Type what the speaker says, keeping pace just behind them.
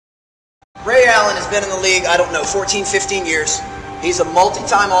Ray Allen has been in the league, I don't know, 14, 15 years. He's a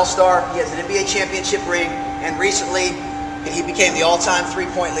multi-time All-Star. He has an NBA championship ring, and recently he became the all-time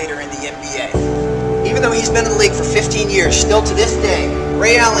three-point leader in the NBA. Even though he's been in the league for 15 years, still to this day,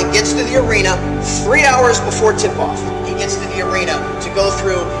 Ray Allen gets to the arena 3 hours before tip-off. He gets to the arena to go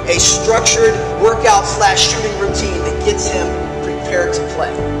through a structured workout/shooting routine that gets him prepared to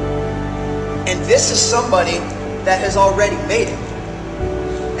play. And this is somebody that has already made it.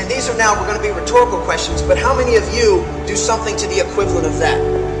 And these are now, we're going to be rhetorical questions, but how many of you do something to the equivalent of that?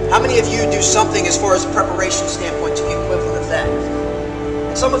 How many of you do something as far as a preparation standpoint to the equivalent of that?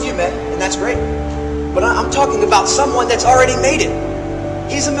 And some of you may, and that's great. But I'm talking about someone that's already made it.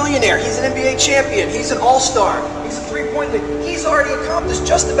 He's a millionaire, he's an NBA champion, he's an all-star, he's a three-point leader. He's already accomplished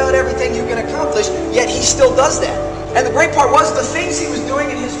just about everything you can accomplish, yet he still does that. And the great part was the things he was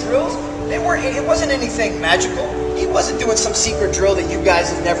doing in his drills, it wasn't anything magical. He wasn't doing some secret drill that you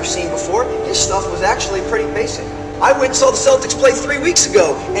guys have never seen before. His stuff was actually pretty basic. I went and saw the Celtics play 3 weeks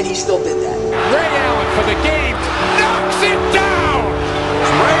ago, and he still did that. Ray Allen for the game, knocks it down!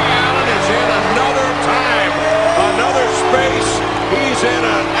 Ray Allen is in another time, another space. He's in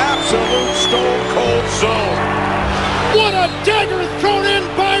an absolute stone-cold zone. What a dagger thrown in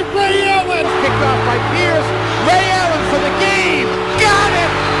by Ray Allen! Picked off by Pierce. Ray Allen for the game, got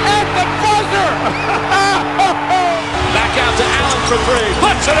it at the buzzer! Back out to Allen for three,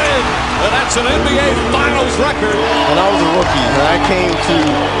 puts it in, and that's an NBA Finals record. When I was a rookie and I came to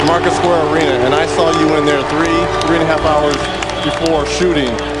Market Square Arena and I saw you in there 3.5 hours before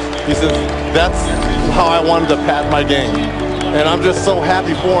shooting, he says, that's how I wanted to pat my game. And I'm just so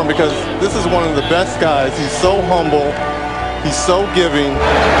happy for him because this is one of the best guys. He's so humble. He's so giving.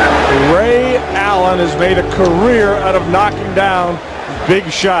 Ray Allen has made a career out of knocking down big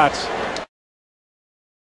shots.